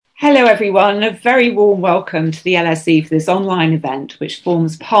Hello everyone, a very warm welcome to the LSE for this online event which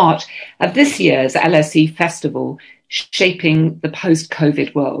forms part of this year's LSE Festival, Shaping the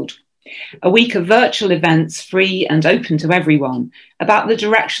Post-COVID World. A week of virtual events free and open to everyone about the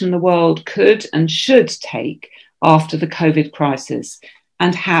direction the world could and should take after the COVID crisis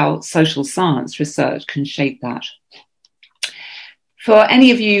and how social science research can shape that. For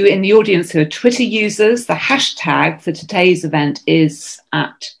any of you in the audience who are Twitter users, the hashtag for today's event is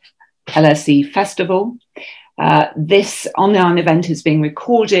 @LSE Festival. This online event is being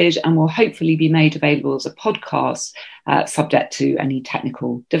recorded and will hopefully be made available as a podcast, subject to any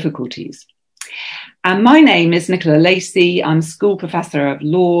technical difficulties. And my name is Nicola Lacey. I'm School Professor of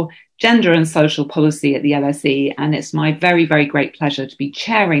Law, Gender and Social Policy at the LSE, and it's my very, very great pleasure to be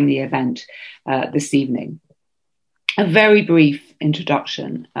chairing the event this evening. A very brief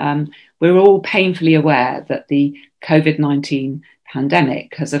introduction. We're all painfully aware that the COVID-19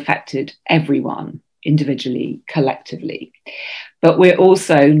 pandemic has affected everyone, individually, collectively. But we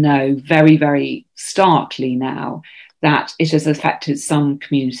also know very, very starkly now that it has affected some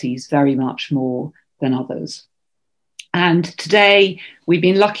communities very much more than others. And today we've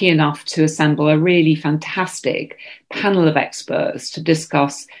been lucky enough to assemble a really fantastic panel of experts to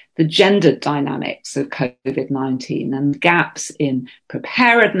discuss the gender dynamics of COVID-19 and gaps in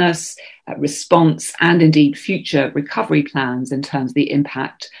preparedness, response, and indeed future recovery plans in terms of the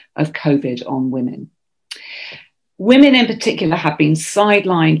impact of COVID on women. Women in particular have been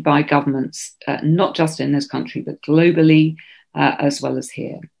sidelined by governments, not just in this country, but globally, as well as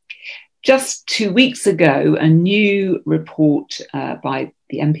here. Just 2 weeks ago, a new report by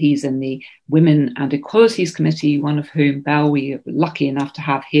the MPs in the Women and Equalities Committee, one of whom, Belle, we are lucky enough to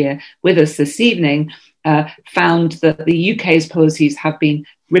have here with us this evening, found that the UK's policies have been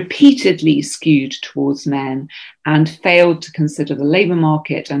repeatedly skewed towards men and failed to consider the labour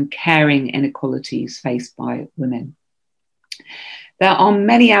market and caring inequalities faced by women. There are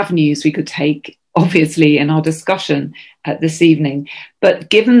many avenues we could take, obviously, in our discussion this evening, but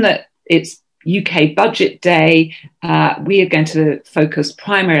given that it's UK Budget Day, we are going to focus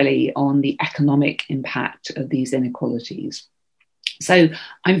primarily on the economic impact of these inequalities. So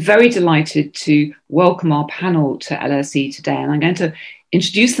I'm very delighted to welcome our panel to LSE today, and I'm going to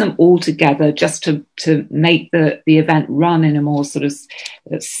introduce them all together just to make the event run in a more sort of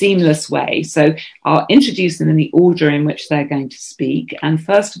seamless way. So I'll introduce them in the order in which they're going to speak. And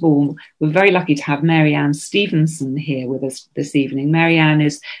first of all, we're very lucky to have Marianne Stevenson here with us this evening. Marianne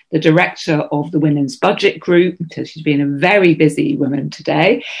is the director of the Women's Budget Group. So she's been a very busy woman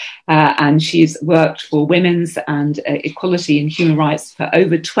today. And she's worked for women's and equality and human rights for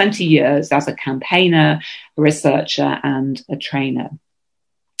over 20 years as a campaigner, a researcher, and a trainer.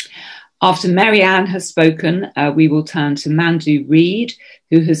 After Marianne has spoken, we will turn to Mandu Reid,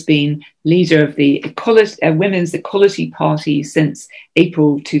 who has been leader of the Women's Equality Party since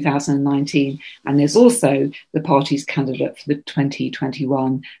April 2019, and is also the party's candidate for the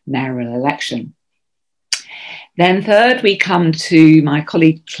 2021 mayoral election. Then third, we come to my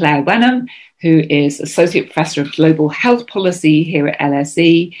colleague Claire Wenham, who is Associate Professor of Global Health Policy here at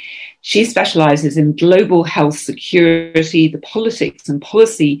LSE. She specialises in global health security, the politics and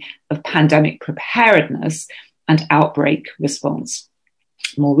policy of pandemic preparedness and outbreak response.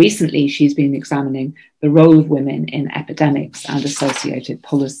 More recently, she's been examining the role of women in epidemics and associated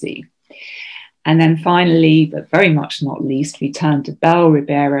policy. And then finally, but very much not least, we turn to Belle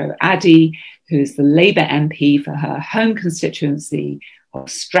Ribeiro Addy, who is the Labour MP for her home constituency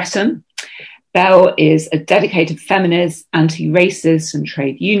of Streatham. Belle is a dedicated feminist, anti-racist and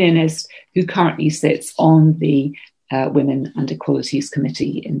trade unionist who currently sits on the Women and Equalities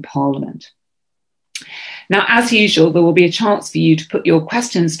Committee in Parliament. Now, as usual, there will be a chance for you to put your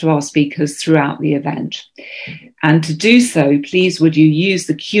questions to our speakers throughout the event. And to do so, please would you use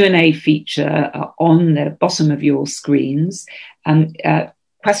the Q&A feature on the bottom of your screens.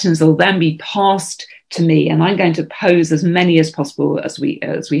 Questions will then be passed to me, and I'm going to pose as many as possible as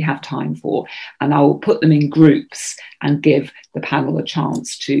we have time for, and I will put them in groups and give the panel a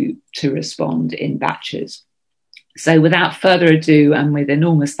chance to respond in batches. So without further ado, and with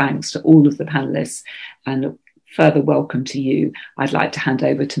enormous thanks to all of the panelists and a further welcome to you, I'd like to hand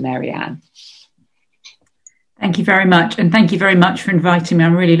over to Marianne. Thank you very much. And thank you very much for inviting me.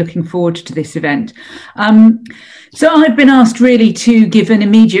 I'm really looking forward to this event. So I've been asked really to give an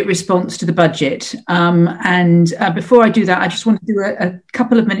immediate response to the budget. Before I do that, I just want to do a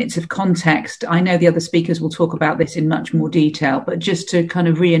couple of minutes of context. I know the other speakers will talk about this in much more detail, but just to kind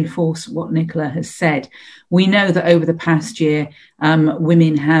of reinforce what Nicola has said, we know that over the past year,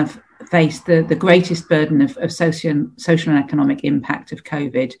 women have faced the greatest burden of social and economic impact of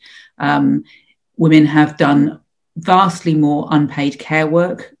COVID. Women have done vastly more unpaid care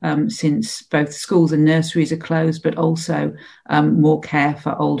work since both schools and nurseries are closed, but also more care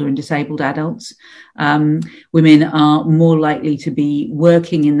for older and disabled adults. Women are more likely to be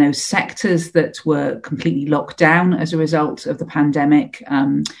working in those sectors that were completely locked down as a result of the pandemic.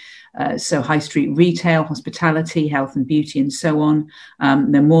 So high street retail, hospitality, health and beauty, and so on.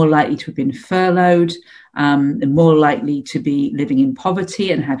 They're more likely to have been furloughed. They're more likely to be living in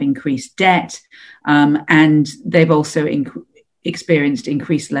poverty and have increased debt. And they've also experienced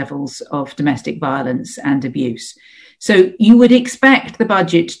increased levels of domestic violence and abuse. So you would expect the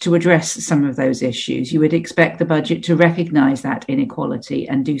budget to address some of those issues. You would expect the budget to recognise that inequality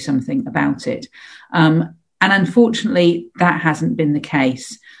and do something about it. And unfortunately, that hasn't been the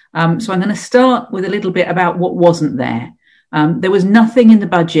case. So I'm going to start with a little bit about what wasn't there. There was nothing in the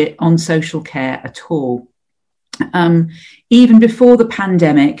budget on social care at all. Even before the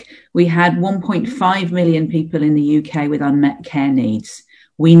pandemic, we had 1.5 million people in the UK with unmet care needs.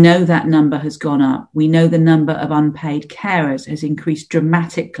 We know that number has gone up. We know the number of unpaid carers has increased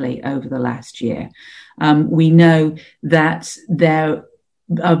dramatically over the last year. We know that there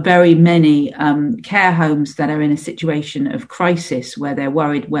are very many care homes that are in a situation of crisis where they're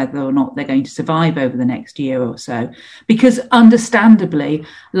worried whether or not they're going to survive over the next year or so, because understandably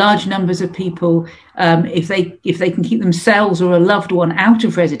large numbers of people, if they can keep themselves or a loved one out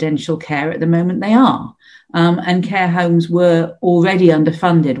of residential care at the moment, they are. And care homes were already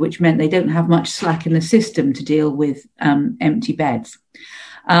underfunded, which meant they don't have much slack in the system to deal with empty beds.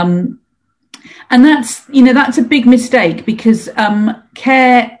 And that's a big mistake, because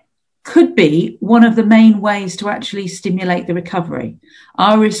care could be one of the main ways to actually stimulate the recovery.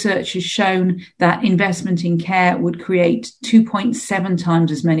 Our research has shown that investment in care would create 2.7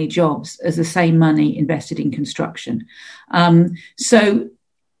 times as many jobs as the same money invested in construction. So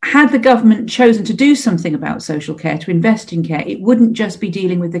had the government chosen to do something about social care, to invest in care, it wouldn't just be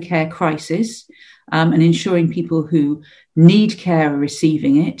dealing with the care crisis and ensuring people who need care are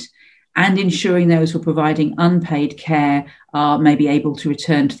receiving it, and ensuring those who are providing unpaid care are maybe able to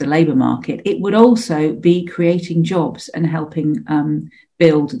return to the labour market. It would also be creating jobs and helping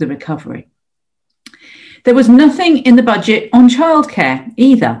build the recovery. There was nothing in the budget on childcare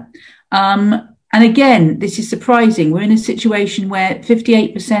either. And again, this is surprising. We're in a situation where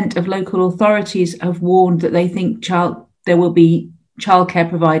 58% of local authorities have warned that they think there will be childcare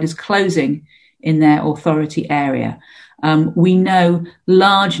providers closing in their authority area. We know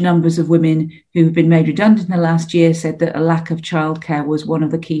large numbers of women who have been made redundant in the last year said that a lack of childcare was one of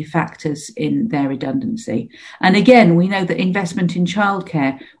the key factors in their redundancy. And again, we know that investment in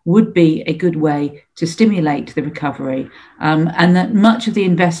childcare would be a good way to stimulate the recovery, and that much of the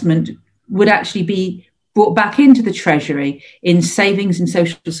investment would actually be brought back into the Treasury in savings in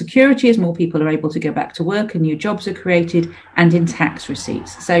social security as more people are able to go back to work and new jobs are created, and in tax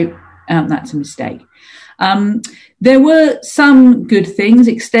receipts. So that's a mistake. There were some good things.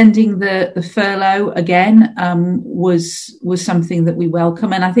 Extending the furlough again was something that we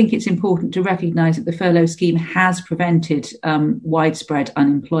welcome. And I think it's important to recognise that the furlough scheme has prevented widespread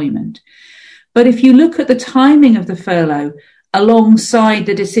unemployment. But if you look at the timing of the furlough alongside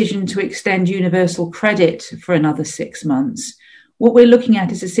the decision to extend universal credit for another 6 months, what we're looking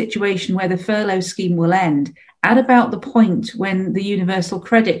at is a situation where the furlough scheme will end at about the point when the universal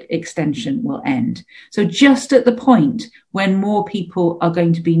credit extension will end. So just at the point when more people are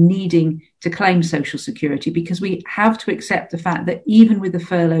going to be needing to claim social security, because we have to accept the fact that even with the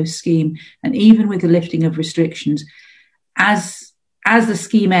furlough scheme and even with the lifting of restrictions, as the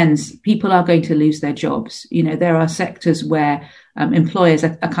scheme ends, people are going to lose their jobs. You know, there are sectors where employers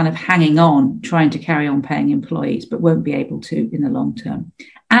are kind of hanging on, trying to carry on paying employees, but won't be able to in the long term.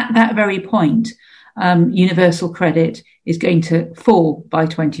 At that very point, universal credit is going to fall by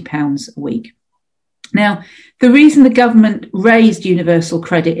 £20 a week. Now, the reason the government raised universal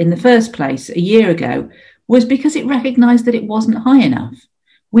credit in the first place a year ago was because it recognised that it wasn't high enough.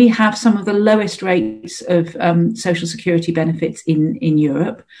 We have some of the lowest rates of social security benefits in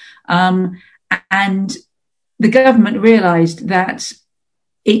Europe. And the government realised that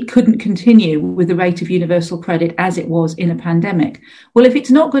it couldn't continue with the rate of universal credit as it was in a pandemic. Well, if it's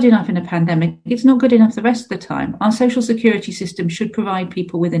not good enough in a pandemic, it's not good enough the rest of the time. Our social security system should provide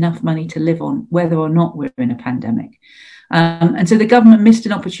people with enough money to live on, whether or not we're in a pandemic. And so the government missed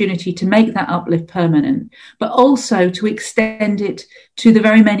an opportunity to make that uplift permanent, but also to extend it to the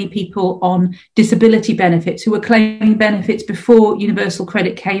very many people on disability benefits who were claiming benefits before universal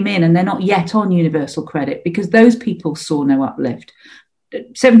credit came in, and they're not yet on universal credit because those people saw no uplift.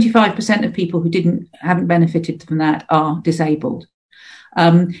 75% of people who haven't benefited from that are disabled.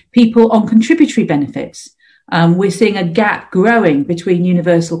 People on contributory benefits. We're seeing a gap growing between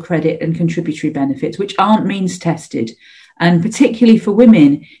universal credit and contributory benefits, which aren't means tested. And particularly for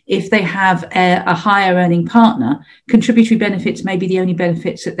women, if they have a higher earning partner, contributory benefits may be the only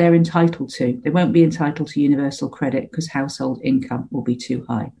benefits that they're entitled to. They won't be entitled to universal credit because household income will be too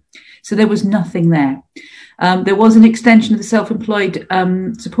high. So there was nothing there. There was an extension of the self-employed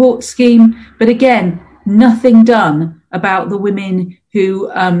support scheme, but again, nothing done about the women who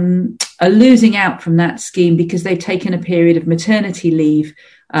are losing out from that scheme because they've taken a period of maternity leave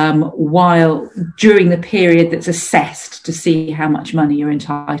while during the period that's assessed to see how much money you're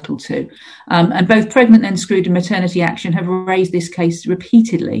entitled to. And both Pregnant Then Screwed and Maternity Action have raised this case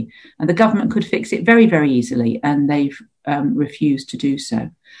repeatedly, and the government could fix it very, very easily, and they've refused to do so.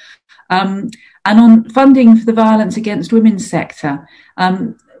 And on funding for the violence against women's sector,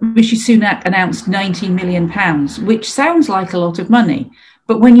 Rishi Sunak announced £19 million, which sounds like a lot of money.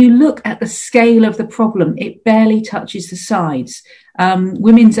 But when you look at the scale of the problem, it barely touches the sides.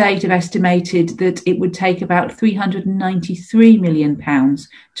 Women's Aid have estimated that it would take about £393 million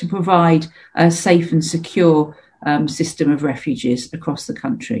to provide a safe and secure system of refuges across the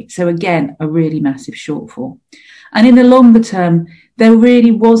country. So again, a really massive shortfall. And in the longer term, there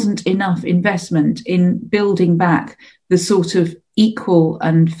really wasn't enough investment in building back the sort of equal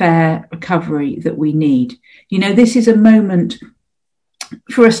and fair recovery that we need. You know, this is a moment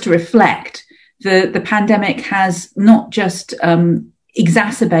for us to reflect. The pandemic has not just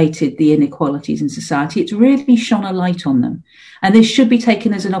exacerbated the inequalities in society, it's really shone a light on them. And this should be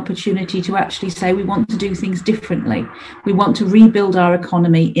taken as an opportunity to actually say we want to do things differently. We want to rebuild our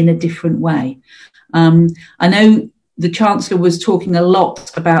economy in a different way. I know the Chancellor was talking a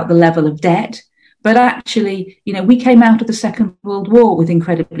lot about the level of debt, but actually, you know, we came out of the Second World War with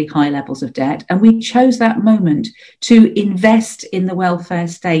incredibly high levels of debt, and we chose that moment to invest in the welfare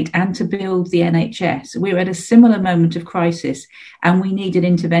state and to build the NHS. We're at a similar moment of crisis, and we need an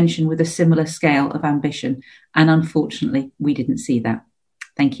intervention with a similar scale of ambition. And unfortunately, we didn't see that.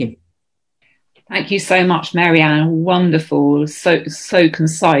 Thank you. Thank you so much, Marianne. Wonderful, so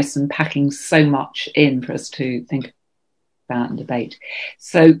concise and packing so much in for us to think about and debate.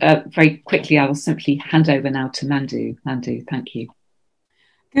 So very quickly, I will simply hand over now to Mandu. Mandu, thank you.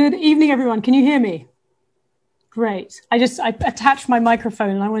 Good evening, everyone. Can you hear me? Great. I attached my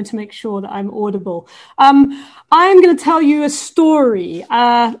microphone and I wanted to make sure that I'm audible. I'm going to tell you a story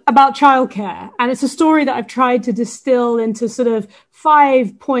about childcare, and it's a story that I've tried to distill into sort of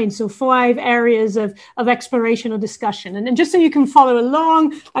 5 points or 5 areas of exploration or discussion. And just so you can follow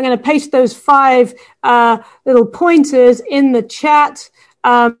along, I'm going to paste those 5 little pointers in the chat.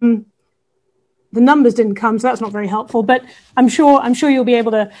 The numbers didn't come, so that's not very helpful, but I'm sure you'll be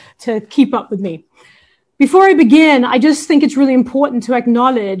able to keep up with me. Before I begin, I just think it's really important to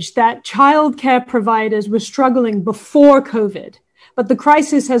acknowledge that childcare providers were struggling before COVID, but the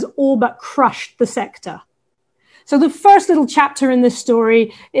crisis has all but crushed the sector. So the first little chapter in this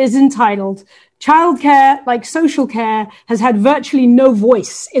story is entitled, Childcare, like social care, has had virtually no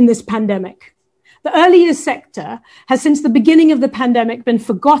voice in this pandemic. The early years sector has since the beginning of the pandemic been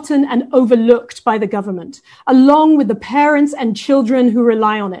forgotten and overlooked by the government, along with the parents and children who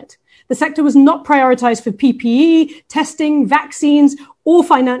rely on it. The sector was not prioritized for PPE, testing, vaccines, or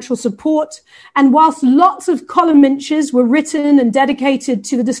financial support. And whilst lots of column inches were written and dedicated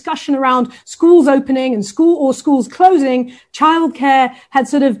to the discussion around schools opening and schools closing, childcare had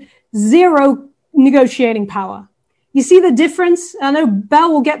sort of zero negotiating power. You see the difference? I know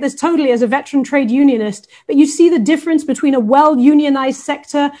Belle will get this totally as a veteran trade unionist, but you see the difference between a well-unionized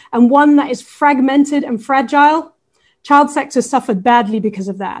sector and one that is fragmented and fragile? Child sector suffered badly because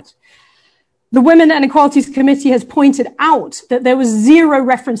of that. The Women and Equalities Committee has pointed out that there was zero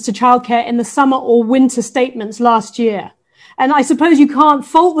reference to childcare in the summer or winter statements last year. And I suppose you can't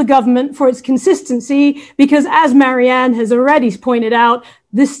fault the government for its consistency because, as Marianne has already pointed out,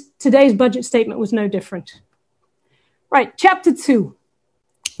 today's budget statement was no different. Right, chapter 2.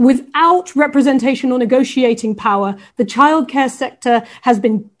 Without representation or negotiating power, the childcare sector has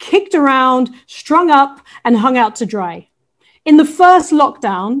been kicked around, strung up, and hung out to dry. In the first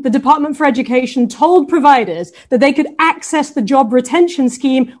lockdown, the Department for Education told providers that they could access the job retention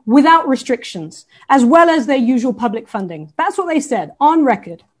scheme without restrictions, as well as their usual public funding. That's what they said, on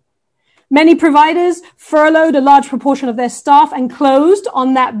record. Many providers furloughed a large proportion of their staff and closed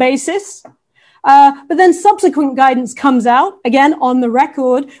on that basis. But then subsequent guidance comes out, again on the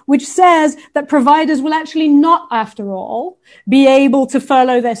record, which says that providers will actually not, after all, be able to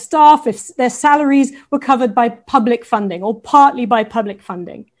furlough their staff if their salaries were covered by public funding or partly by public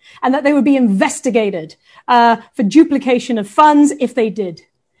funding, and that they would be investigated for duplication of funds if they did.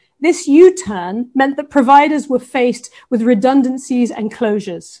 This U-turn meant that providers were faced with redundancies and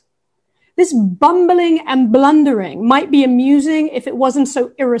closures. This bumbling and blundering might be amusing if it wasn't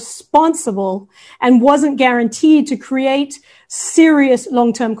so irresponsible and wasn't guaranteed to create serious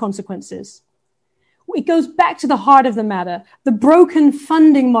long-term consequences. It goes back to the heart of the matter, the broken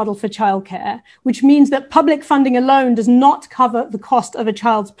funding model for childcare, which means that public funding alone does not cover the cost of a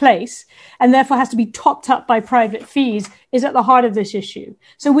child's place and therefore has to be topped up by private fees, is at the heart of this issue.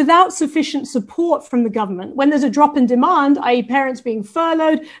 So without sufficient support from the government, when there's a drop in demand, i.e. parents being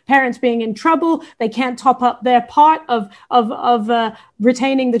furloughed, parents being in trouble, they can't top up their part of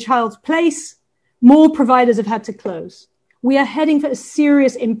retaining the child's place, more providers have had to close. We are heading for a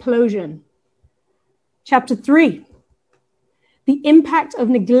serious implosion. Chapter 3, the impact of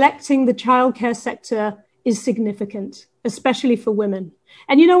neglecting the childcare sector is significant, especially for women.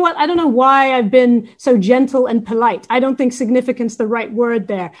 And you know what? I don't know why I've been so gentle and polite. I don't think significant's the right word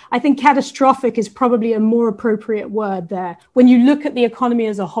there. I think catastrophic is probably a more appropriate word there when you look at the economy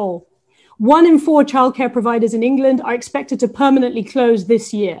as a whole. 1 in 4 childcare providers in England are expected to permanently close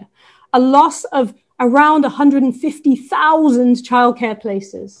this year, a loss of around 150,000 childcare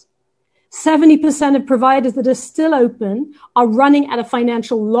places. 70% of providers that are still open are running at a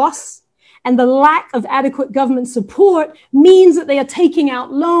financial loss, and the lack of adequate government support means that they are taking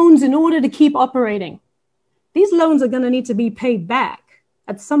out loans in order to keep operating. These loans are going to need to be paid back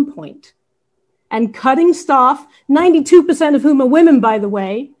at some point. And cutting staff, 92% of whom are women, by the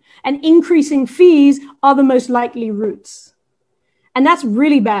way, and increasing fees are the most likely routes. And that's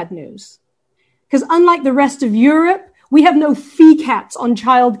really bad news. Because unlike the rest of Europe, we have no fee caps on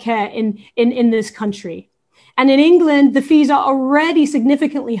childcare in this country. And in England, the fees are already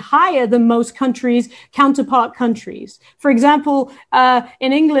significantly higher than most countries, counterpart countries. For example,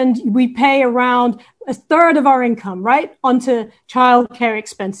 in England, we pay around a third of our income, right, onto childcare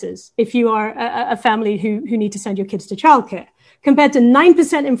expenses if you are a family who need to send your kids to childcare, compared to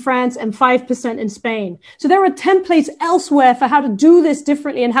 9% in France and 5% in Spain. So there are templates elsewhere for how to do this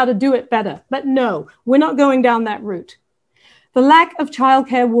differently and how to do it better. But no, we're not going down that route. The lack of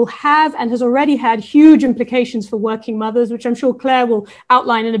childcare will have and has already had huge implications for working mothers, which I'm sure Claire will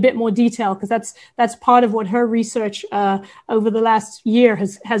outline in a bit more detail, because that's part of what her research over the last year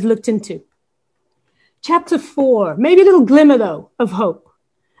has looked into. Chapter 4, maybe a little glimmer, though, of hope.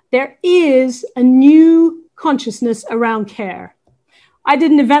 There is a new consciousness around care. I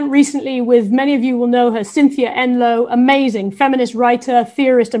did an event recently with, many of you will know her, Cynthia Enloe, amazing feminist writer,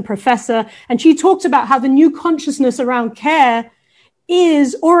 theorist, and professor. And she talked about how the new consciousness around care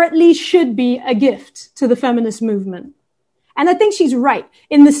is, or at least should be, a gift to the feminist movement. And I think she's right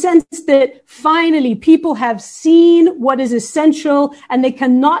in the sense that finally people have seen what is essential and they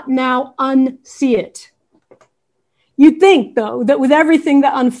cannot now unsee it. You'd think, though, that with everything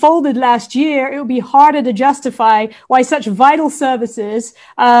that unfolded last year, it would be harder to justify why such vital services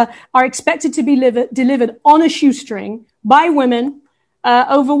are expected to be delivered on a shoestring by women.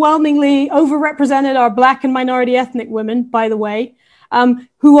 Overwhelmingly overrepresented are Black and minority ethnic women, by the way,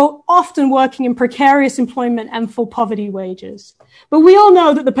 who are often working in precarious employment and for poverty wages. But we all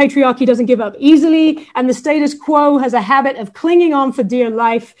know that the patriarchy doesn't give up easily, and the status quo has a habit of clinging on for dear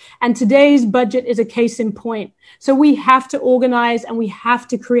life, and today's budget is a case in point. So we have to organize and we have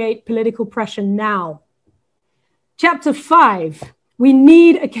to create political pressure now. Chapter 5. We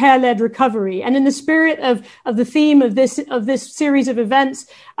need a care-led recovery. And in the spirit of the theme of this series of events,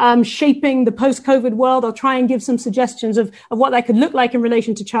 shaping the post-COVID world, I'll try and give some suggestions of what that could look like in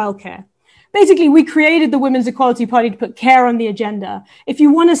relation to childcare. Basically, we created the Women's Equality Party to put care on the agenda. If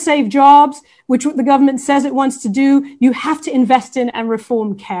you want to save jobs, which the government says it wants to do, you have to invest in and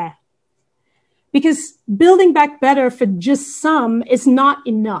reform care. Because building back better for just some is not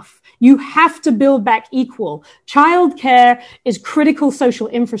enough. You have to build back equal. Childcare is critical social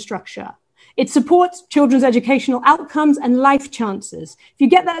infrastructure. It supports children's educational outcomes and life chances. If you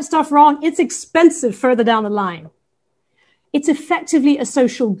get that stuff wrong, it's expensive further down the line. It's effectively a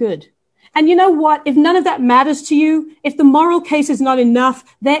social good. And you know what? If none of that matters to you, if the moral case is not enough,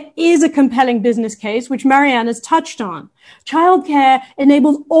 there is a compelling business case, which Marianne has touched on. Childcare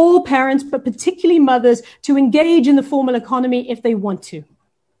enables all parents, but particularly mothers, to engage in the formal economy if they want to.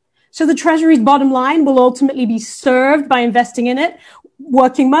 So the Treasury's bottom line will ultimately be served by investing in it.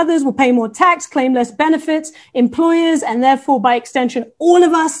 Working mothers will pay more tax, claim less benefits. Employers, and therefore by extension, all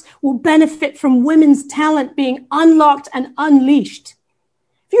of us will benefit from women's talent being unlocked and unleashed.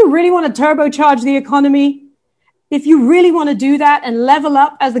 If you really want to turbocharge the economy, if you really want to do that and level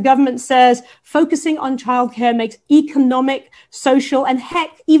up, as the government says, focusing on childcare makes economic, social, and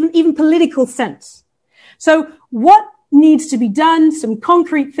heck, even political sense. So what needs to be done? Some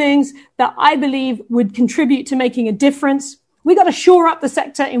concrete things that I believe would contribute to making a difference. We got to shore up the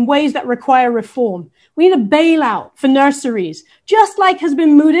sector in ways that require reform. We need a bailout for nurseries, just like has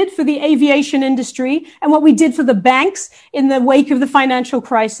been mooted for the aviation industry and what we did for the banks in the wake of the financial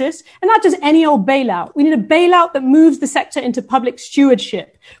crisis. And not just any old bailout. We need a bailout that moves the sector into public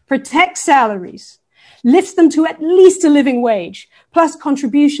stewardship, protects salaries, lifts them to at least a living wage, plus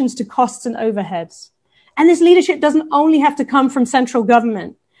contributions to costs and overheads. And this leadership doesn't only have to come from central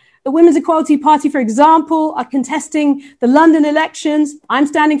government. The Women's Equality Party, for example, are contesting the London elections. I'm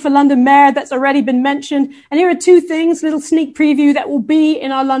standing for London Mayor. That's already been mentioned. And here are two things, little sneak preview that will be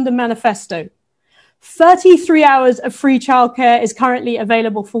in our London manifesto. 33 hours of free childcare is currently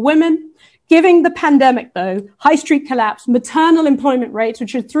available for women. Given the pandemic, though, high street collapse, maternal employment rates,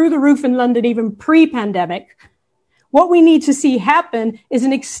 which are through the roof in London even pre-pandemic, what we need to see happen is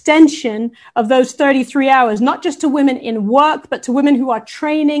an extension of those 33 hours, not just to women in work, but to women who are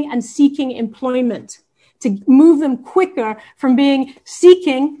training and seeking employment, to move them quicker from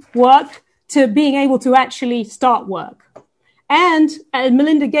seeking work to being able to actually start work. And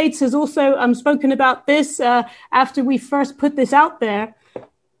Melinda Gates has also spoken about this after we first put this out there.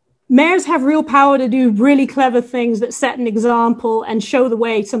 Mayors have real power to do really clever things that set an example and show the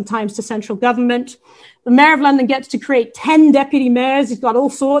way sometimes to central government. The Mayor of London gets to create 10 deputy mayors. He's got all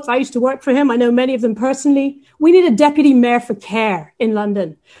sorts. I used to work for him. I know many of them personally. We need a deputy mayor for care in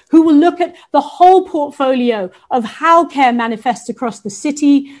London who will look at the whole portfolio of how care manifests across the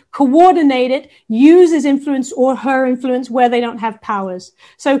city, coordinate it, use his influence or her influence where they don't have powers.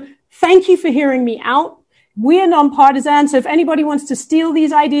 So thank you for hearing me out. We are nonpartisan, so if anybody wants to steal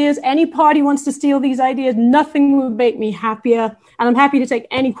these ideas, any party wants to steal these ideas, nothing would make me happier. And I'm happy to take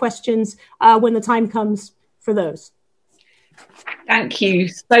any questions when the time comes for those. Thank you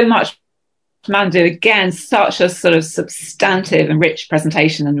so much, Mandu. Again, such a sort of substantive and rich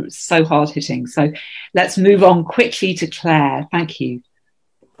presentation, and it was so hard-hitting. So let's move on quickly to Claire. Thank you.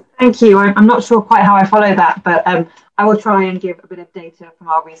 Thank you. I'm not sure quite how I follow that, but I will try and give a bit of data from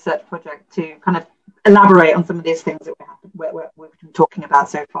our research project to kind of elaborate on some of these things that we've been talking about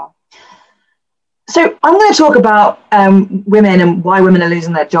so far. So I'm going to talk about women and why women are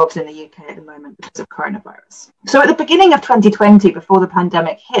losing their jobs in the UK at the moment because of coronavirus. So at the beginning of 2020, before the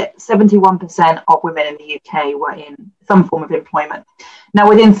pandemic hit, 71% of women in the UK were in some form of employment. Now,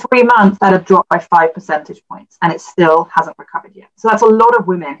 within 3 months, that had dropped by 5 percentage points, and it still hasn't recovered yet. So that's a lot of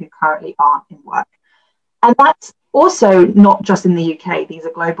women who currently aren't in work. And that's also not just in the UK. These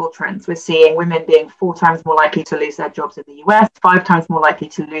are global trends. We're seeing women being 4 times more likely to lose their jobs in the US, 5 times more likely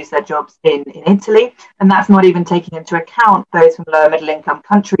to lose their jobs in Italy. And that's not even taking into account those from lower middle income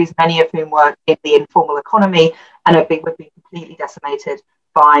countries, many of whom work in the informal economy and have been completely decimated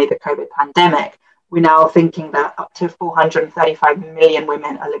by the COVID pandemic. We're now thinking that up to 435 million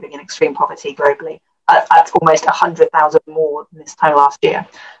women are living in extreme poverty globally. That's almost 100,000 more than this time last year.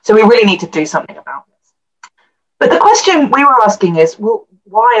 So we really need to do something about this. But the question we were asking is, well,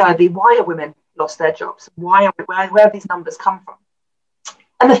 why are women lost their jobs? Where have these numbers come from?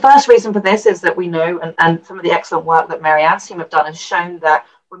 And the first reason for this is that we know, and some of the excellent work that Marianne's team have done has shown that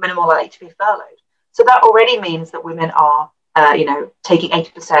women are more likely to be furloughed. So that already means that women are taking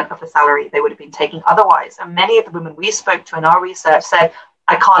 80% of the salary they would have been taking otherwise. And many of the women we spoke to in our research said,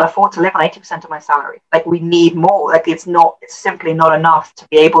 I can't afford to live on 80% of my salary. Like, we need more. Like, it's simply not enough to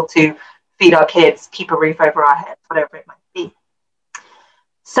be able to feed our kids, keep a roof over our heads, whatever it might be.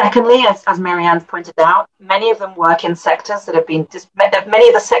 Secondly, as Marianne's pointed out, many of them work in sectors that have been many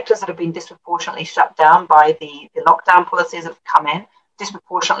of the sectors that have been disproportionately shut down by the lockdown policies that have come in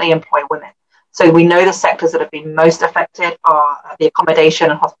disproportionately employ women. So we know the sectors that have been most affected are the accommodation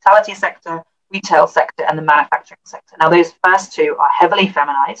and hospitality sector, retail sector, and the manufacturing sector. Now, those first two are heavily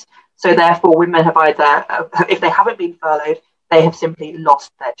feminized. So therefore, women have either, if they haven't been furloughed, they have simply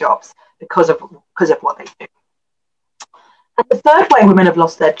lost their jobs because of what they do. And the third way women have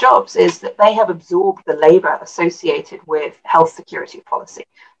lost their jobs is that they have absorbed the labour associated with health security policy.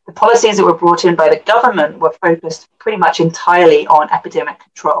 The policies that were brought in by the government were focused pretty much entirely on epidemic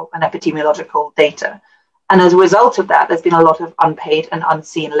control and epidemiological data. And as a result of that, there's been a lot of unpaid and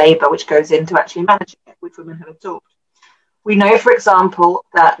unseen labour which goes into actually managing it, which women have absorbed. We know, for example,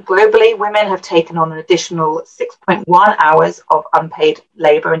 that globally women have taken on an additional 6.1 hours of unpaid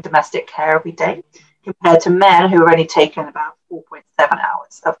labour and domestic care every day, compared to men who have only taken about 4.7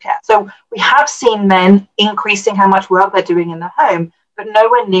 hours of care. So we have seen men increasing how much work they're doing in the home, but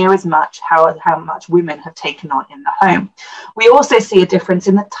nowhere near as much how much women have taken on in the home. We also see a difference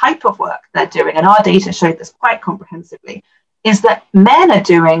in the type of work they're doing, and our data showed this quite comprehensively, is that men are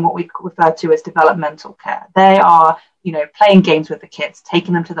doing what we refer to as developmental care. They are, playing games with the kids,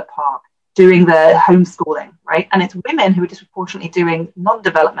 taking them to the park, doing the homeschooling, right? And it's women who are disproportionately doing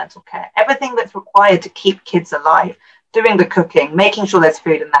non-developmental care, everything that's required to keep kids alive, doing the cooking, making sure there's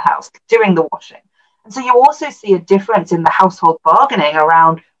food in the house, doing the washing. And so you also see a difference in the household bargaining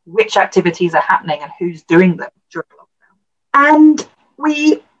around which activities are happening and who's doing them during lockdown. And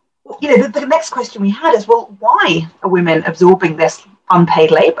the next question we had is, well, why are women absorbing this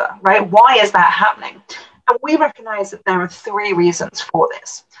unpaid labor, right? Why is that happening? And we recognize that there are three reasons for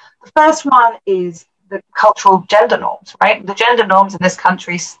this. The first one is the cultural gender norms, right? The gender norms in this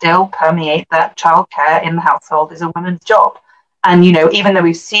country still permeate that childcare in the household is a woman's job. And, even though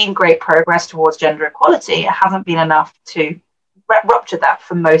we've seen great progress towards gender equality, it hasn't been enough to rupture that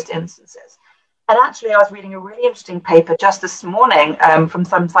for most instances. And actually, I was reading a really interesting paper just this morning from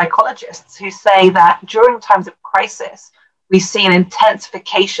some psychologists who say that during times of crisis, we see an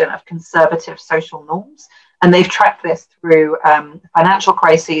intensification of conservative social norms. And they've tracked this through financial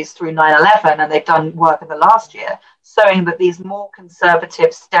crises, through 9/11, and they've done work in the last year, showing that these more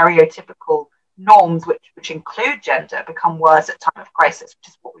conservative, stereotypical norms, which include gender, become worse at time of crisis, which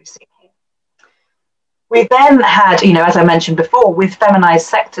is what we've seen here. We then had, as I mentioned before, with feminized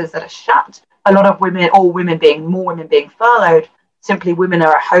sectors that are shut, a lot of women, more women being furloughed, simply women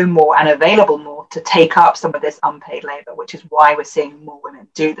are at home more and available more to take up some of this unpaid labor, which is why we're seeing more women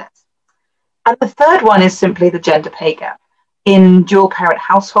do this. And the third one is simply the gender pay gap. In dual parent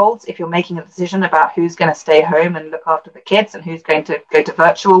households, if you're making a decision about who's going to stay home and look after the kids and who's going to go to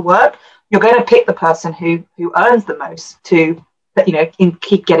virtual work, you're going to pick the person who earns the most to,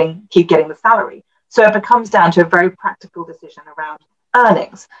 keep getting the salary. So it becomes down to a very practical decision around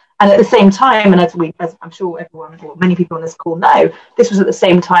earnings. And at the same time, and as I'm sure everyone or many people on this call know, this was at the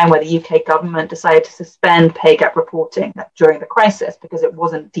same time where the UK government decided to suspend pay gap reporting during the crisis because it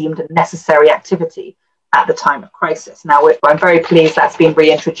wasn't deemed a necessary activity at the time of crisis. Now, I'm very pleased that's been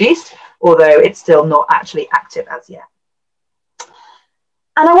reintroduced, although it's still not actually active as yet.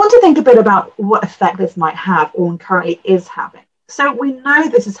 And I want to think a bit about what effect this might have or currently is having. So we know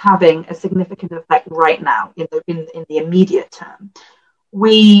this is having a significant effect right now in the immediate term.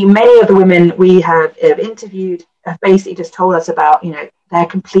 Many of the women we have interviewed have basically just told us about, they're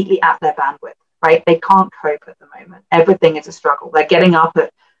completely at their bandwidth, right? They can't cope at the moment. Everything is a struggle. They're getting up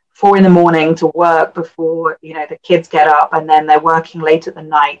at 4 a.m. to work before, the kids get up, and then they're working late at the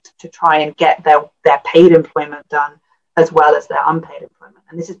night to try and get their paid employment done as well as their unpaid employment.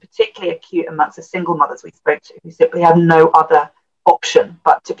 And this is particularly acute amongst the single mothers we spoke to who simply have no other option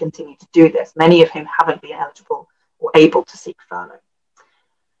but to continue to do this, many of whom haven't been eligible or able to seek furlough.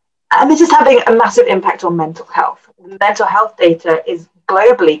 And this is having a massive impact on mental health. The mental health data is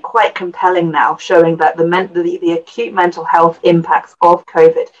globally quite compelling now, showing that the acute mental health impacts of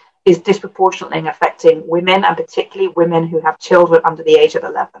COVID is disproportionately affecting women, and particularly women who have children under the age of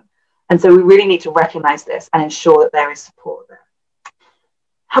 11. And so we really need to recognize this and ensure that there is support there.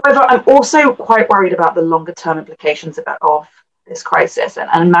 However, I'm also quite worried about the longer term implications of this crisis.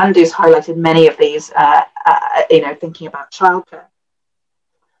 And Mandu's highlighted many of these, thinking about childcare.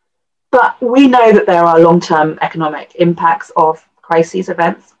 But we know that there are long-term economic impacts of crises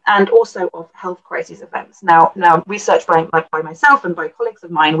events and also of health crises events. Now research by myself and by colleagues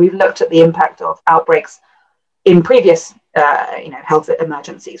of mine, we've looked at the impact of outbreaks in previous health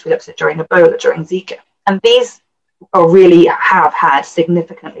emergencies. We looked at it during Ebola, during Zika, and these really have had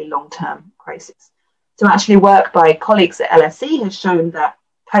significantly long-term crises. So actually work by colleagues at LSE has shown that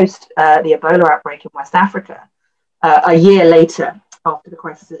post the Ebola outbreak in West Africa, a year later, after the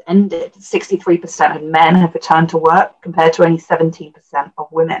crisis has ended, 63% of men have returned to work compared to only 17% of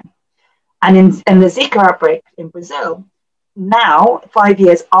women. And in the Zika outbreak in Brazil, now, 5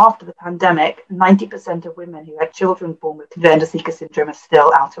 years after the pandemic, 90% of women who had children born with convergent Zika syndrome are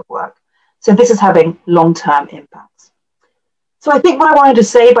still out of work. So this is having long-term impacts. So I think what I wanted to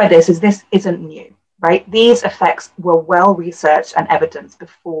say by this isn't new, right? These effects were well researched and evidenced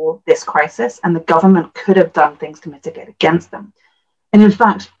before this crisis, and the government could have done things to mitigate against them. And in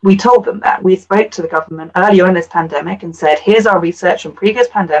fact, we told them that. We spoke to the government earlier in this pandemic and said, here's our research from previous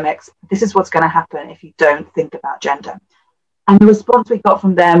pandemics. This is what's going to happen if you don't think about gender. And the response we got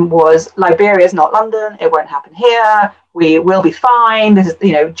from them was, Liberia is not London. It won't happen here. we will be fine. This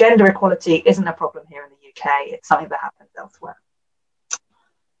is, gender equality isn't a problem here in the UK. It's something that happens elsewhere.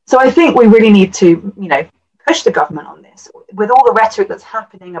 So I think we really need to, push the government on this. With all the rhetoric that's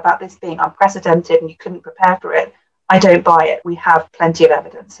happening about this being unprecedented and you couldn't prepare for it, I don't buy it. We have plenty of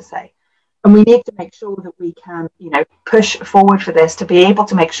evidence to say. And we need to make sure that we can, push forward for this to be able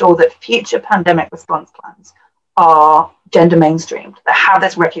to make sure that future pandemic response plans are gender mainstreamed, that have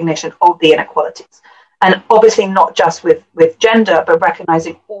this recognition of the inequalities. And obviously not just with gender, but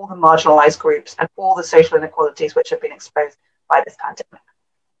recognizing all the marginalized groups and all the social inequalities which have been exposed by this pandemic.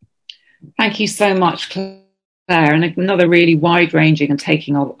 Thank you so much, Claire. And another really wide-ranging and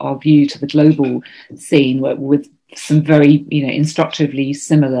taking our view to the global scene with some very, instructively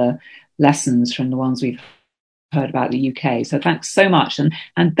similar lessons from the ones we've heard about the UK. So thanks so much.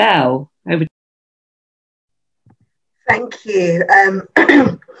 And Belle, over. Thank you. I'm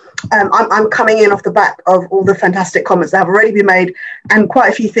coming in off the back of all the fantastic comments that have already been made and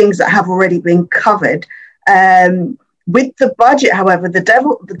quite a few things that have already been covered. With the budget, however, the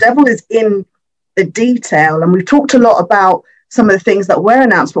devil is in the detail, and we've talked a lot about some of the things that were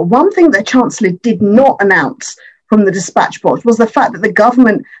announced, but one thing the Chancellor did not announce from the dispatch box was the fact that the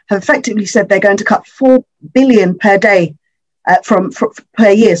government have effectively said they're going to cut 4 billion per day from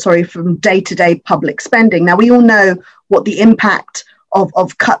day-to-day public spending. Now, we all know what the impact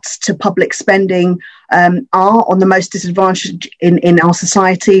of cuts to public spending are on the most disadvantaged in our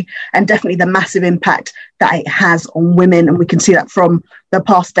society, and definitely the massive impact that it has on women. And we can see that from the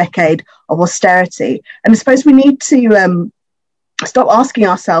past decade of austerity. And I suppose we need to stop asking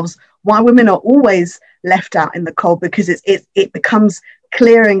ourselves why women are always left out in the cold, because it becomes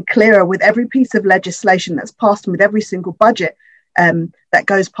clearer and clearer with every piece of legislation that's passed and with every single budget that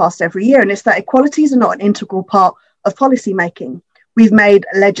goes past every year. And it's that equalities are not an integral part of policy making. We've made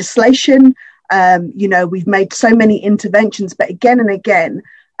legislation, we've made so many interventions, but again and again,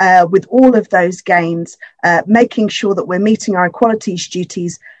 with all of those gains, making sure that we're meeting our equalities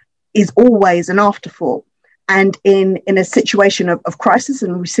duties is always an afterthought. And in a situation of crisis,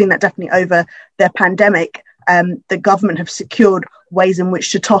 and we've seen that definitely over the pandemic, the government have secured ways in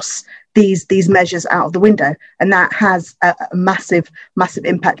which to toss these measures out of the window. And that has a massive, massive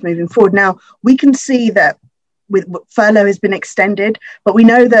impact moving forward. Now, we can see that with furlough has been extended, but we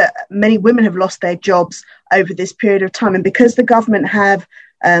know that many women have lost their jobs over this period of time. And because the government have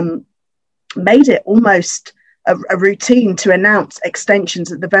made it almost a routine to announce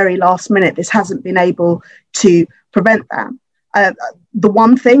extensions at the very last minute, this hasn't been able to prevent that. The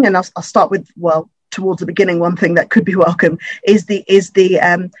one thing, and I'll start with, towards the beginning, one thing that could be welcome is the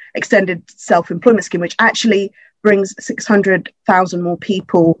extended self-employment scheme, which actually brings 600,000 more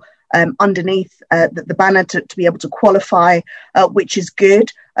people underneath the banner to be able to qualify, which is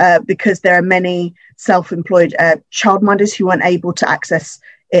good because there are many self-employed childminders who weren't able to access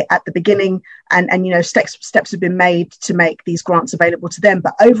it at the beginning, and steps have been made to make these grants available to them.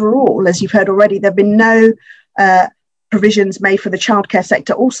 But overall, as you've heard already, there have been no provisions made for the childcare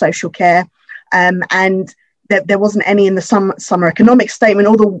sector or social care, and there wasn't any in the summer economic statement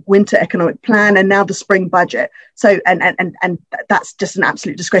or the winter economic plan, and now the spring budget. So, and that's just an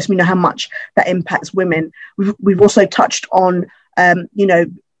absolute disgrace. We know how much that impacts women. We've also touched on,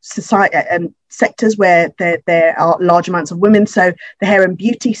 society sectors where there are large amounts of women. So the hair and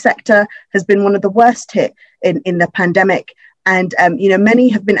beauty sector has been one of the worst hit in the pandemic. And, many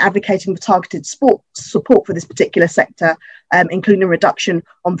have been advocating for targeted support for this particular sector, including a reduction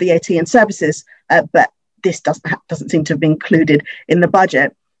on VAT and services. But this doesn't seem to have been included in the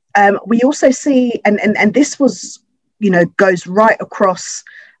budget. We also see, and this was, goes right across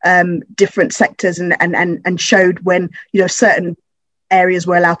different sectors and showed when, certain areas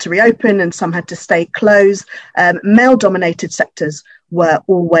were allowed to reopen and some had to stay closed. Male-dominated sectors were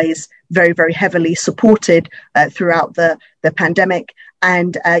always very, very heavily supported throughout the pandemic.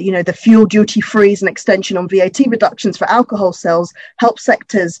 And, the fuel duty freeze and extension on VAT reductions for alcohol sales help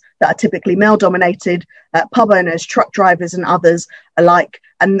sectors that are typically male-dominated, pub owners, truck drivers and others alike.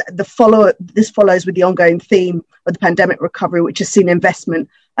 And this follows with the ongoing theme of the pandemic recovery, which has seen investment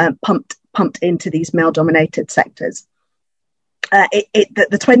pumped into these male-dominated sectors. The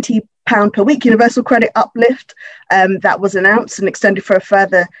 £20 per week universal credit uplift that was announced and extended for a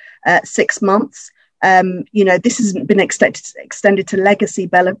further 6 months. This hasn't been extended to legacy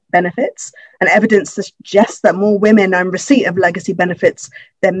benefits, and evidence suggests that more women are in receipt of legacy benefits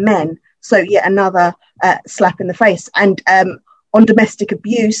than men. So yet another slap in the face. And on domestic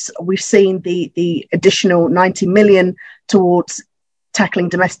abuse, we've seen the additional 90 million towards tackling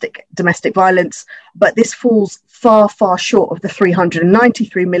domestic violence, but this falls far, far short of the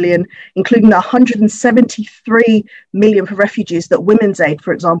 393 million, including the 173 million for refugees that Women's Aid,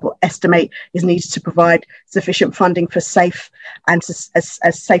 for example, estimate is needed to provide sufficient funding for safe and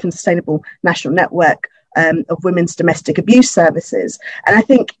sustainable national network of women's domestic abuse services. And I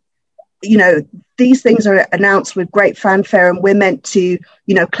think, these things are announced with great fanfare, and we're meant to,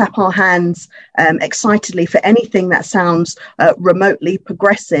 clap our hands excitedly for anything that sounds remotely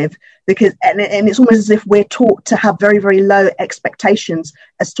progressive, because and it's almost as if we're taught to have very, very low expectations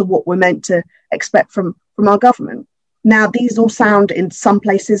as to what we're meant to expect from our government. Now, these all sound in some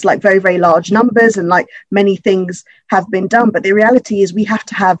places like very, very large numbers, and like many things have been done. But the reality is we have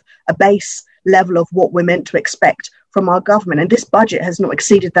to have a base level of what we're meant to expect from our government. And this budget has not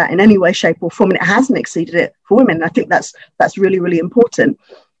exceeded that in any way, shape or form. And it hasn't exceeded it for women. And I think that's really, really important.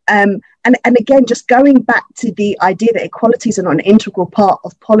 And again, just going back to the idea that equalities are not an integral part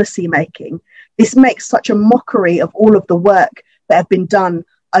of policy making, this makes such a mockery of all of the work that have been done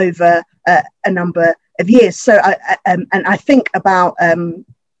over a number of years. So I think about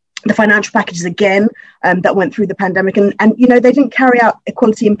the financial packages again that went through the pandemic, and they didn't carry out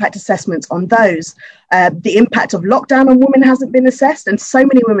equality impact assessments on those. The impact of lockdown on women hasn't been assessed, and so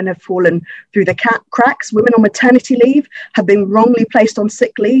many women have fallen through the cracks. Women on maternity leave have been wrongly placed on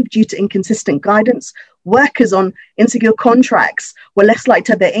sick leave due to inconsistent guidance. Workers on insecure contracts were less likely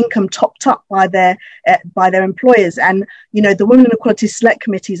to have their income topped up by their employers. And the Women and Equality Select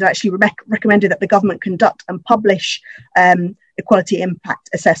Committees actually recommended that the government conduct and publish equality impact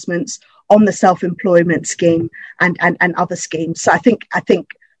assessments on the self-employment scheme and other schemes. So I think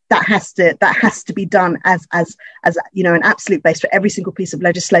that has to be done as an absolute base for every single piece of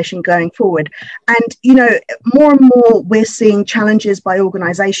legislation going forward. And more and more we're seeing challenges by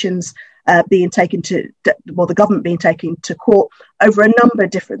organisations being taken to the government being taken to court over a number of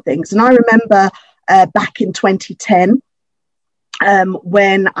different things. And I remember back in 2010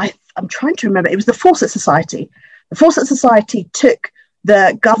 when I'm trying to remember, it was the Fawcett Society. The Fawcett Society took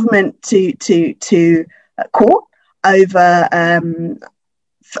the government to court over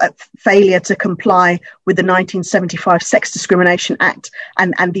failure to comply with the 1975 Sex Discrimination Act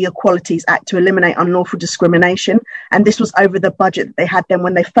and the Equalities Act to eliminate unlawful discrimination. And this was over the budget that they had then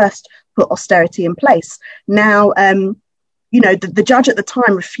when they first put austerity in place. Now, the judge at the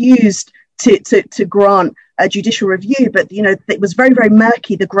time refused to grant a judicial review, but it was very, very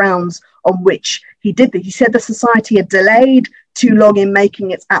murky, the grounds on which he did that. He said the society had delayed too long in making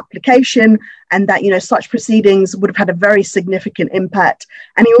its application, and that such proceedings would have had a very significant impact.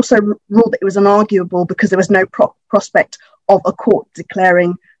 And he also ruled that it was unarguable because there was no prospect of a court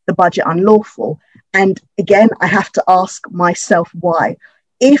declaring the budget unlawful. And again, I have to ask myself why.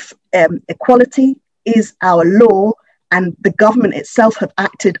 If equality is our law and the government itself have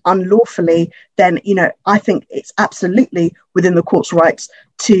acted unlawfully, then I think it's absolutely within the court's rights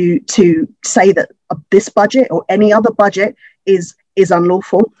to say that this budget or any other budget is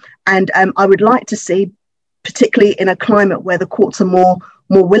unlawful. And I would like to see, particularly in a climate where the courts are more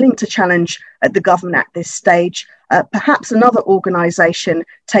willing to challenge the government at this stage, perhaps another organisation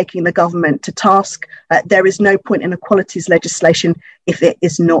taking the government to task. There is no point in equalities legislation if it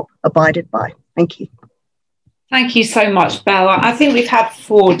is not abided by. Thank you. Thank you so much, Belle. I think we've had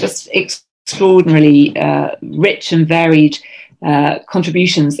 4 just extraordinarily rich and varied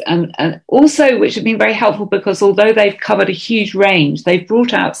contributions, and also which have been very helpful because although they've covered a huge range, they've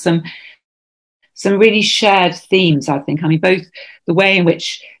brought out some really shared themes, I think. I mean, both the way in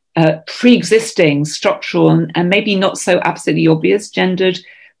which pre-existing structural and maybe not so absolutely obvious gendered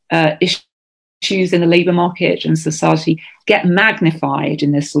issues in the labour market and society get magnified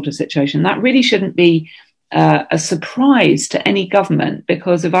in this sort of situation. That really shouldn't be a surprise to any government,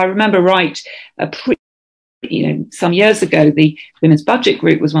 because if I remember right, some years ago, the Women's Budget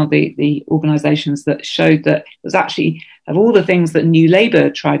Group was one of the organisations that showed that it was actually, of all the things that New Labour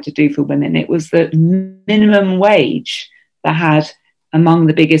tried to do for women, it was the minimum wage that had among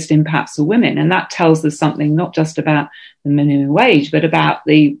the biggest impacts for women. And that tells us something not just about the minimum wage, but about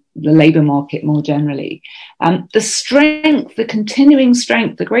the labour market more generally. The strength, the continuing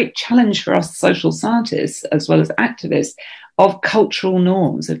strength, the great challenge for us social scientists as well as activists of cultural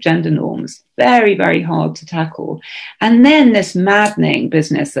norms, of gender norms, very, very hard to tackle. And then this maddening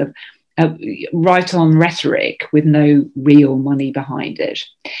business of right-on rhetoric with no real money behind it.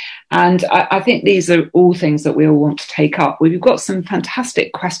 And I think these are all things that we all want to take up. We've got some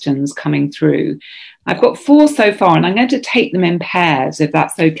fantastic questions coming through. I've got 4 so far, and I'm going to take them in pairs, if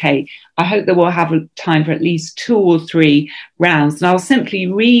that's okay. I hope that we'll have time for at least 2 or 3 rounds. And I'll simply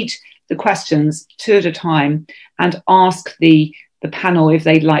read the questions 2 at a time and ask the the panel if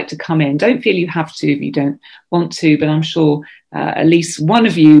they'd like to come in. Don't feel you have to if you don't want to, but I'm sure at least one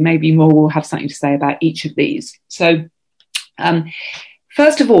of you, maybe more, will have something to say about each of these. So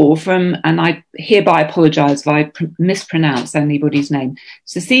first of all, and I hereby apologise if I mispronounce anybody's name,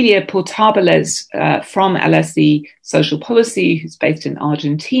 Cecilia Portabeles from LSE Social Policy, who's based in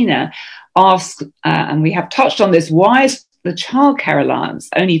Argentina, asked, and we have touched on this, why is the childcare allowance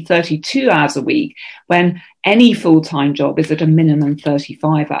only 32 hours a week when any full-time job is at a minimum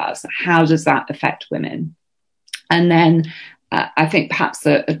 35 hours? How does that affect women? And then I think perhaps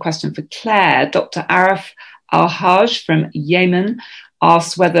a question for Claire. Dr. Arif Al-Haj from Yemen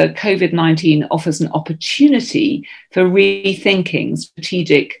asks whether COVID-19 offers an opportunity for rethinking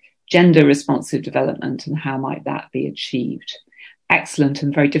strategic gender-responsive development, and how might that be achieved? Excellent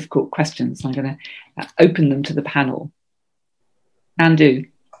and very difficult questions. I'm going to open them to the panel. Andu.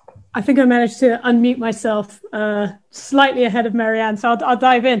 I think I managed to unmute myself slightly ahead of Marianne, so I'll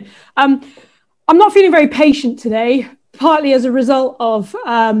dive in. I'm not feeling very patient today, partly as a result of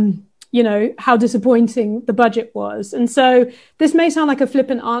how disappointing the budget was. And so this may sound like a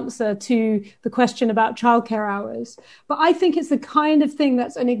flippant answer to the question about childcare hours, but I think it's the kind of thing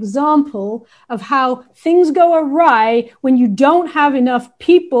that's an example of how things go awry when you don't have enough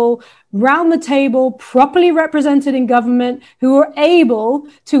people round the table, properly represented in government, who are able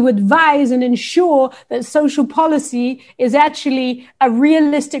to advise and ensure that social policy is actually a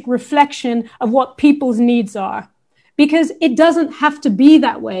realistic reflection of what people's needs are. Because it doesn't have to be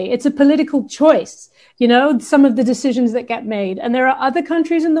that way. It's a political choice, some of the decisions that get made. And there are other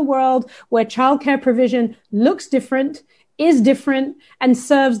countries in the world where childcare provision looks different, is different, and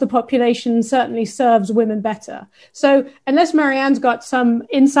serves the population, certainly serves women better. So unless Marianne's got some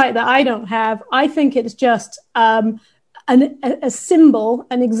insight that I don't have, I think it's just a symbol,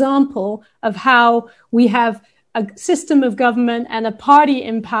 an example of how we have a system of government and a party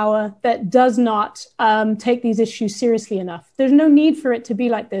in power that does not take these issues seriously enough. There's no need for it to be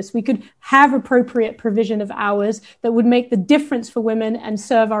like this. We could have appropriate provision of hours that would make the difference for women and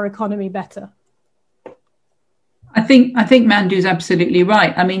serve our economy better. I think Mandu's absolutely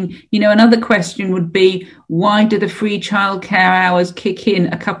right. I mean, another question would be, why do the free childcare hours kick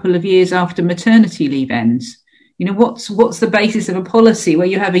in a couple of years after maternity leave ends? What's the basis of a policy where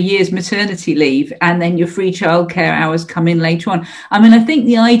you have a year's maternity leave and then your free childcare hours come in later on? I mean, I think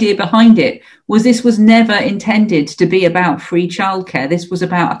the idea behind it was this was never intended to be about free childcare. This was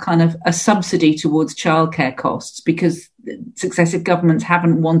about a kind of a subsidy towards childcare costs, because successive governments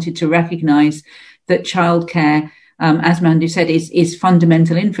haven't wanted to recognise that childcare, as Mandu said, is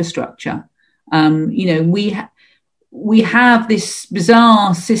fundamental infrastructure. We have this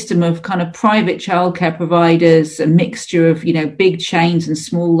bizarre system of kind of private childcare providers, a mixture of, big chains and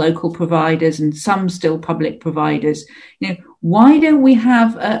small local providers, and some still public providers. Why don't we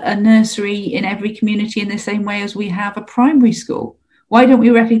have a nursery in every community in the same way as we have a primary school? Why don't we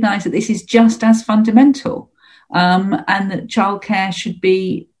recognise that this is just as fundamental, and that childcare should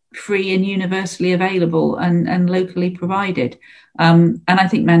be free and universally available and locally provided? And I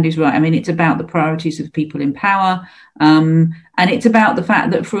think Mandy's right. I mean, it's about the priorities of people in power. And it's about the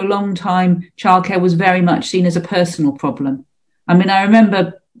fact that for a long time, childcare was very much seen as a personal problem. I mean, I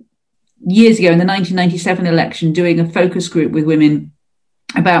remember years ago in the 1997 election doing a focus group with women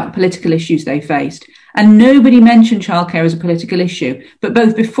about political issues they faced. And nobody mentioned childcare as a political issue. But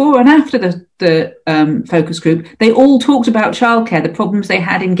both before and after the focus group, they all talked about childcare, the problems they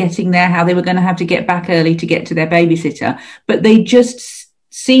had in getting there, how they were going to have to get back early to get to their babysitter. But they just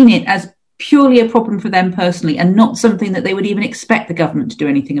seen it as purely a problem for them personally and not something that they would even expect the government to do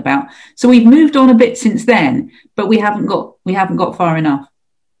anything about. So we've moved on a bit since then, but we haven't got far enough.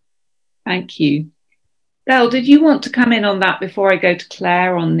 Thank you. Del, did you want to come in on that before I go to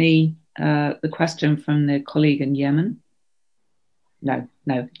Claire on the question from the colleague in Yemen? No.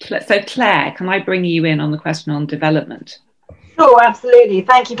 So Claire, can I bring you in on the question on development? Sure, absolutely.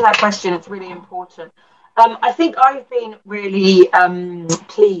 Thank you for that question. It's really important. I think I've been really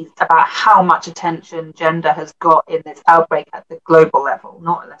pleased about how much attention gender has got in this outbreak at the global level,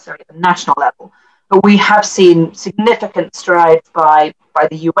 not necessarily at the national level. But we have seen significant strides by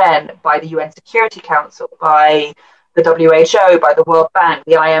the UN, by the UN Security Council, by the WHO, by the World Bank,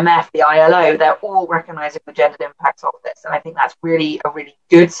 the IMF, the ILO. They're all recognising the gendered impacts of this. And I think that's really a really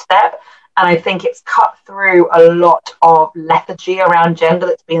good step. And I think it's cut through a lot of lethargy around gender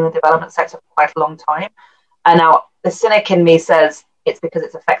that's been in the development sector for quite a long time. And now the cynic in me says it's because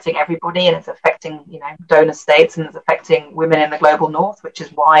it's affecting everybody and it's affecting, donor states and it's affecting women in the global north, which is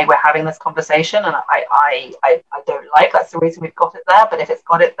why we're having this conversation. And I don't like, that's the reason we've got it there. But if it's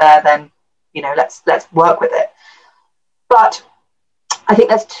got it there, then, let's work with it. But I think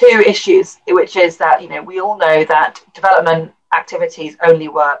there's two issues, which is that, we all know that development activities only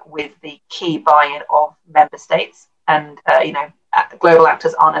work with the key buy-in of member states, and global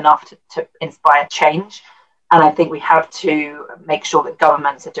actors aren't enough to inspire change. And I think we have to make sure that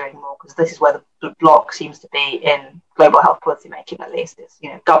governments are doing more, because this is where the block seems to be in global health policy making, at least. It's,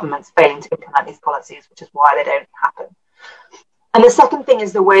 governments failing to implement these policies, which is why they don't happen. And the second thing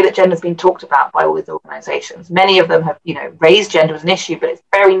is the way that gender has been talked about by all these organisations. Many of them have, raised gender as an issue, but it's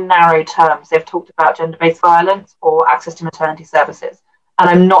very narrow terms. They've talked about gender-based violence or access to maternity services. And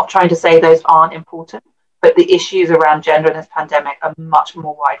I'm not trying to say those aren't important, but the issues around gender in this pandemic are much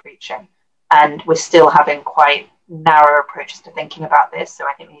more wide-reaching. And we're still having quite narrow approaches to thinking about this. So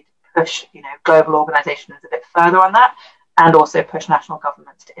I think we need to push, global organisations a bit further on that, and also push national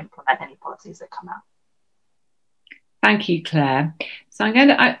governments to implement any policies that come out. Thank you, Claire. So I'm going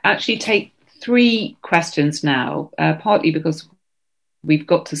to actually take three questions now, partly because we've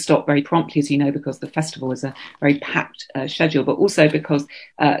got to stop very promptly, as you know, because the festival is a very packed schedule, but also because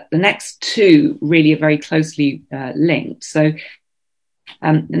the next two really are very closely linked. So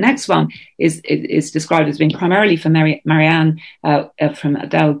the next one is described as being primarily for Marianne from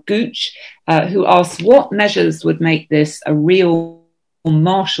Adele Gooch, who asks, what measures would make this a real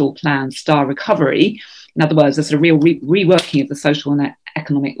Marshall Plan style recovery? In other words, a sort of real reworking of the social and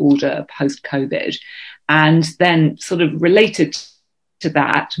economic order post-COVID. And then sort of related to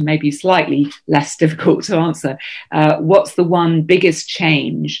that, maybe slightly less difficult to answer, what's the one biggest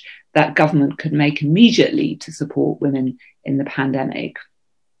change that government could make immediately to support women in the pandemic?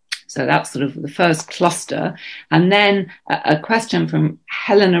 So that's sort of the first cluster. And then a question from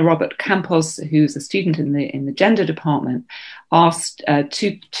Helena Robert Campos, who's a student in the gender department, asked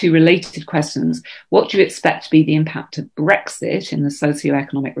two related questions. What do you expect to be the impact of Brexit in the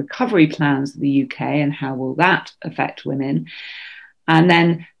socio-economic recovery plans of the UK, and how will that affect women? And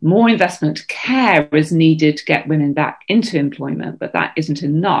then more investment care is needed to get women back into employment, but that isn't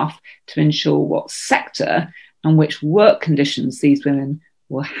enough to ensure what sector and which work conditions these women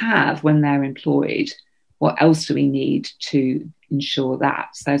will have when they're employed. What else do we need to ensure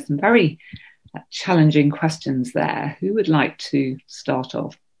that? So some very challenging questions there. Who would like to start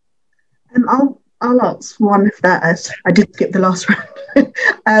off? I'll answer one of that, as I did skip the last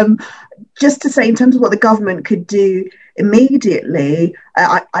round. Just to say, in terms of what the government could do immediately,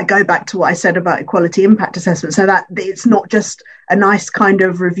 I go back to what I said about equality impact assessment, so that it's not just a nice kind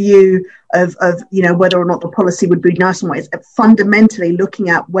of review of whether or not the policy would be nice and what. It's fundamentally looking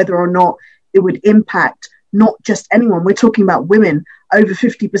at whether or not it would impact not just anyone. We're talking about women, over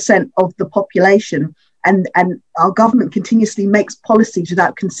 50% of the population. And our government continuously makes policies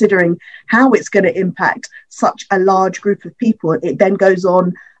without considering how it's going to impact such a large group of people. It then goes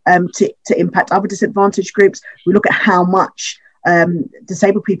on to impact other disadvantaged groups. We look at how much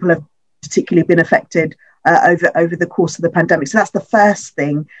disabled people have particularly been affected over the course of the pandemic. So that's the first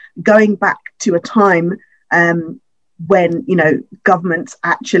thing, going back to a time when governments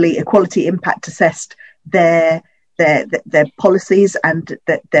actually equality impact assessed their policies and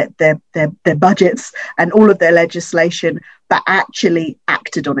their budgets and all of their legislation, but actually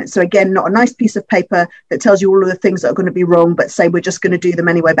acted on it. So again, not a nice piece of paper that tells you all of the things that are going to be wrong, but say we're just going to do them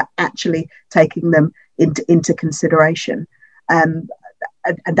anyway, but actually taking them into consideration. And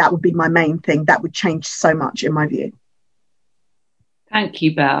that would be my main thing. That would change so much in my view. Thank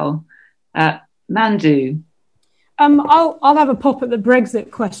you, Belle. Mandu. I'll have a pop at the Brexit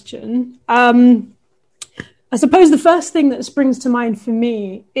question. I suppose the first thing that springs to mind for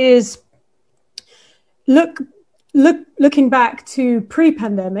me is looking back to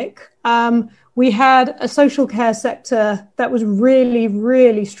pre-pandemic. We had a social care sector that was really,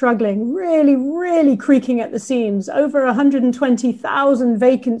 really struggling, really creaking at the seams, over 120,000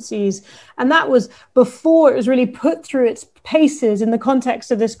 vacancies. And that was before it was really put through its paces in the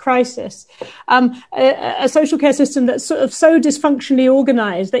context of this crisis. A social care system that's sort of so dysfunctionally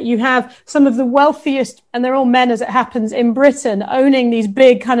organized that you have some of the wealthiest, and they're all men as it happens, in Britain owning these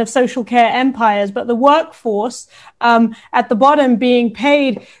big kind of social care empires, but the workforce at the bottom being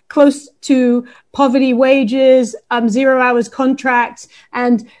paid close to poverty wages, 0 hours contracts,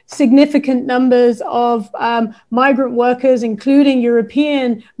 and significant numbers of migrant workers, including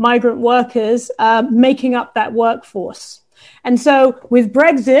European migrant workers, making up that workforce. And so with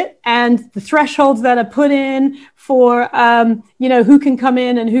Brexit and the thresholds that are put in for, who can come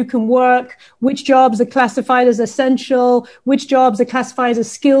in and who can work, which jobs are classified as essential, which jobs are classified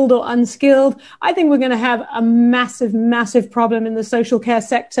as skilled or unskilled. I think we're going to have a massive, massive problem in the social care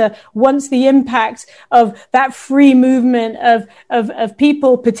sector once the impact of that free movement of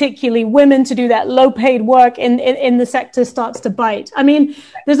people, particularly women, to do that low paid work in the sector starts to bite. I mean,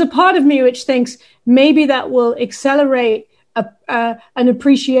 there's a part of me which thinks maybe that will accelerate an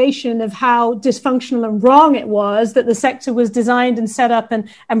appreciation of how dysfunctional and wrong it was that the sector was designed and set up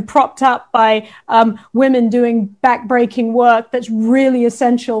and propped up by women doing backbreaking work that's really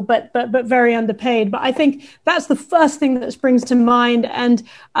essential but very underpaid. But I think that's the first thing that springs to mind. And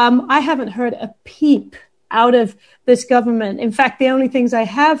I haven't heard a peep out of this government. In fact, the only things I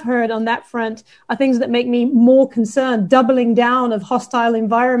have heard on that front are things that make me more concerned, doubling down of hostile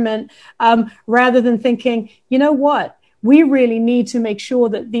environment, rather than thinking, you know what? We really need to make sure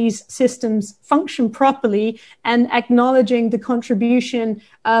that these systems function properly, and acknowledging the contribution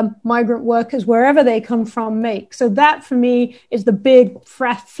migrant workers, wherever they come from, make. So that, for me, is the big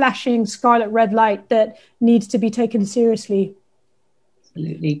flashing scarlet red light that needs to be taken seriously.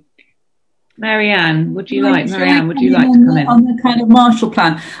 Absolutely. Marianne, would you like to come in? On the kind of Marshall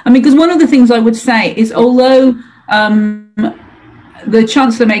Plan? I mean, because one of the things I would say is, although the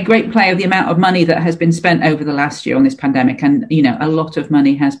Chancellor made great play of the amount of money that has been spent over the last year on this pandemic, and, you know, a lot of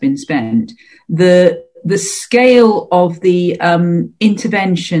money has been spent, the scale of the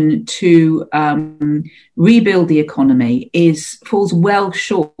intervention to rebuild the economy falls well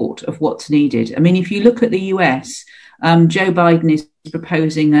short of what's needed. I mean, if you look at the US, Joe Biden is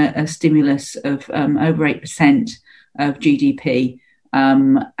proposing a stimulus of over 8% of GDP,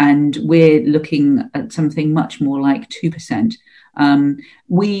 and we're looking at something much more like 2%.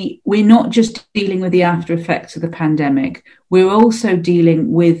 We're not just dealing with the after effects of the pandemic, we're also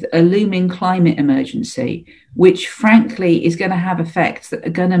dealing with a looming climate emergency, which frankly is going to have effects that are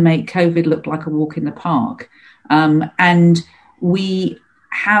going to make COVID look like a walk in the park. And we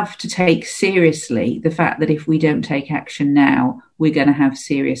have to take seriously the fact that if we don't take action now, we're going to have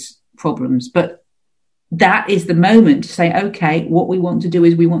serious problems. But that is the moment to say, okay, what we want to do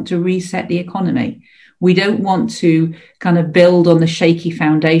is we want to reset the economy. We don't want to kind of build on the shaky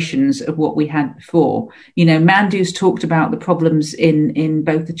foundations of what we had before. You know, Mandu's talked about the problems in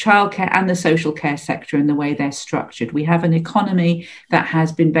both the childcare and the social care sector and the way they're structured. We have an economy that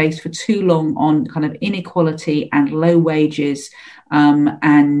has been based for too long on kind of inequality and low wages,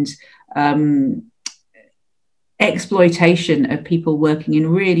 and exploitation of people working in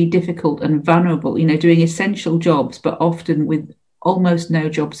really difficult and vulnerable, you know, doing essential jobs, but often with almost no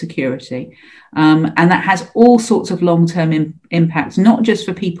job security. And that has all sorts of long-term impacts, not just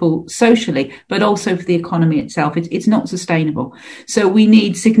for people socially, but also for the economy itself. It's not sustainable. So we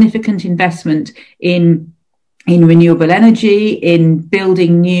need significant investment in renewable energy, in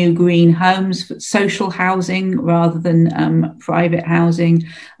building new green homes, for social housing rather than private housing,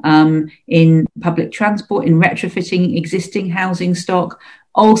 in public transport, in retrofitting existing housing stock,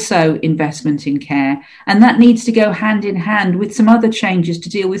 also investment in care. And that needs to go hand in hand with some other changes to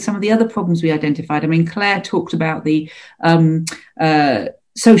deal with some of the other problems we identified. I mean, Claire talked about the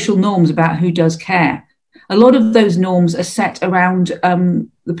social norms about who does care. A lot of those norms are set around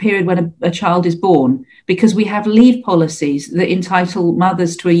the period when a child is born, because we have leave policies that entitle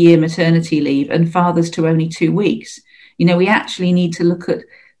mothers to a year maternity leave and fathers to only 2 weeks. You know, we actually need to look at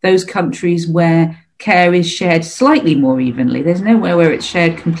those countries where care is shared slightly more evenly. There's nowhere where it's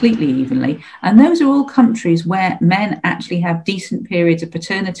shared completely evenly. And those are all countries where men actually have decent periods of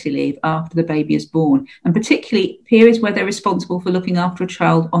paternity leave after the baby is born, and particularly periods where they're responsible for looking after a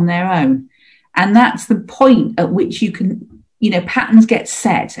child on their own. And that's the point at which you can, you know, patterns get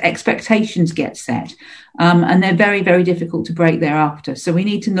set, expectations get set, and they're very, very difficult to break thereafter. So we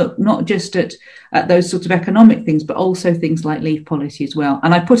need to look not just at those sorts of economic things, but also things like leave policy as well.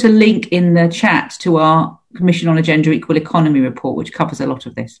 And I put a link in the chat to our Commission on a Gender Equal Economy report, which covers a lot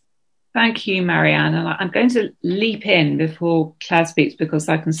of this. Thank you, Marianne. And I'm going to leap in before Claire speaks, because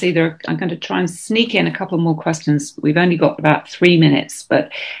I can see I'm going to try and sneak in a couple more questions. We've only got about 3 minutes,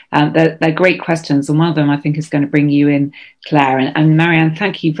 but they're great questions. And one of them, I think, is going to bring you in, Claire. And Marianne,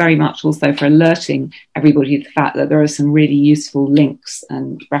 thank you very much also for alerting everybody to the fact that there are some really useful links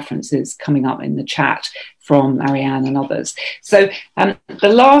and references coming up in the chat from Marianne and others. So the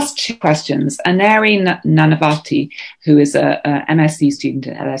last 2 questions, Aneri Nanavati, who is a MSc student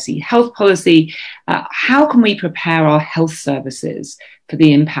at LSE Health Policy, how can we prepare our health services for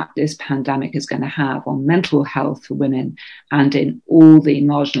the impact this pandemic is going to have on mental health for women and in all the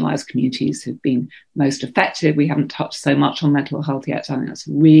marginalised communities who've been most affected. We haven't touched so much on mental health yet, so I think that's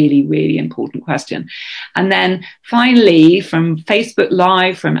a really, really important question. And then finally, from Facebook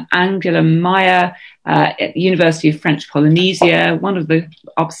Live, from Angela Meyer at the University of French Polynesia, one of the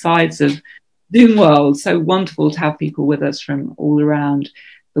upsides of Zoom world. So wonderful to have people with us from all around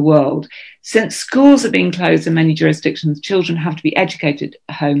the world. Since schools are being closed in many jurisdictions, children have to be educated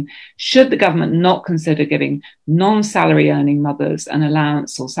at home. Should the government not consider giving non-salary earning mothers an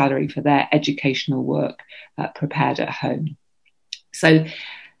allowance or salary for their educational work prepared at home? So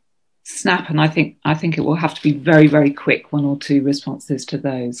snap, and I think it will have to be very, very quick, one or two responses to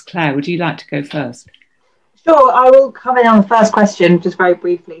those. Claire, would you like to go first? Sure, I will comment on the first question just very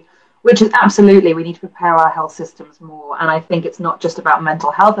briefly, which is absolutely we need to prepare our health systems more. And I think it's not just about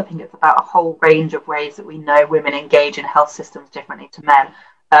mental health. I think it's about a whole range of ways that we know women engage in health systems differently to men.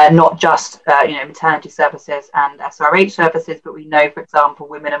 Not just maternity services and SRH services, but we know, for example,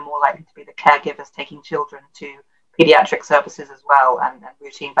 women are more likely to be the caregivers taking children to pediatric services as well, and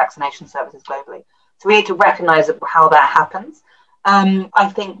routine vaccination services globally. So we need to recognise how that happens.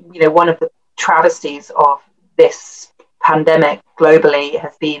 I think one of the travesties of this pandemic globally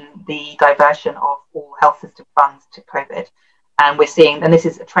has been the diversion of all health system funds to COVID. And we're seeing, and this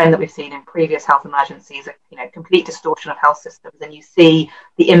is a trend that we've seen in previous health emergencies, a complete distortion of health systems. And you see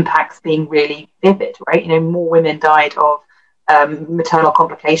the impacts being really vivid, right? More women died of maternal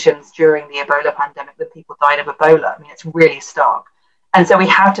complications during the Ebola pandemic than people died of Ebola. I mean, it's really stark. And so we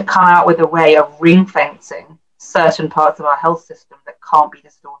have to come out with a way of ring fencing certain parts of our health system that can't be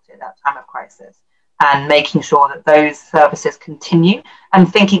distorted at a time of crisis, and making sure that those services continue,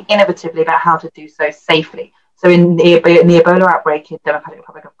 and thinking innovatively about how to do so safely. So in the Ebola outbreak in Democratic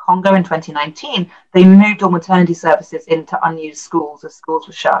Republic of Congo in 2019, they moved all maternity services into unused schools as schools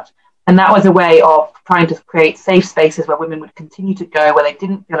were shut. And that was a way of trying to create safe spaces where women would continue to go, where they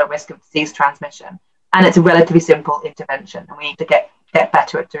didn't feel at risk of disease transmission. And it's a relatively simple intervention, and we need to get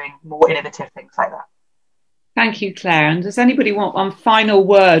better at doing more innovative things like that. Thank you, Claire. And does anybody want one final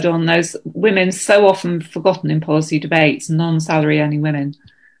word on those women so often forgotten in policy debates, non-salary earning women?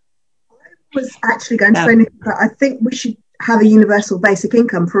 I was actually going to say that I think we should have a universal basic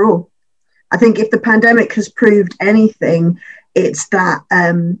income for all. I think if the pandemic has proved anything, it's that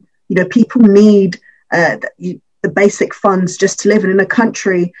people need the basic funds just to live. And in a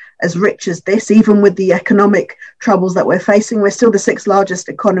country as rich as this, even with the economic troubles that we're facing, we're still the 6th largest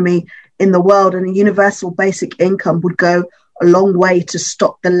economy in the world, and a universal basic income would go a long way to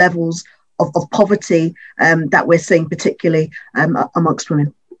stop the levels of poverty that we're seeing, particularly amongst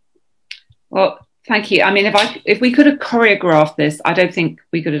women. Well, thank you. I mean, if we could have choreographed this, I don't think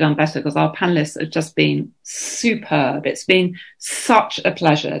we could have done better, because our panelists have just been superb. It's been such a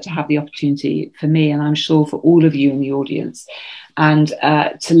pleasure to have the opportunity for me, and I'm sure for all of you in the audience, and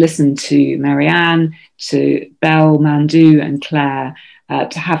to listen to Marianne, to Belle, Mandu and Claire,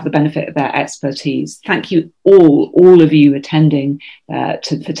 to have the benefit of their expertise. Thank you all of you attending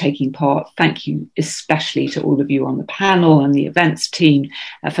for taking part. Thank you especially to all of you on the panel and the events team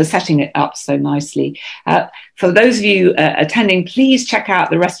for setting it up so nicely. For those of you attending, please check out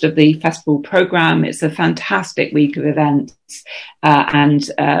the rest of the festival programme. It's a fantastic week of events, and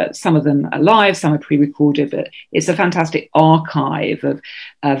some of them are live, some are pre-recorded, but it's a fantastic archive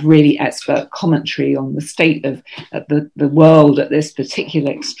of really expert commentary on the state of the world at this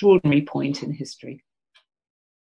particular extraordinary point in history.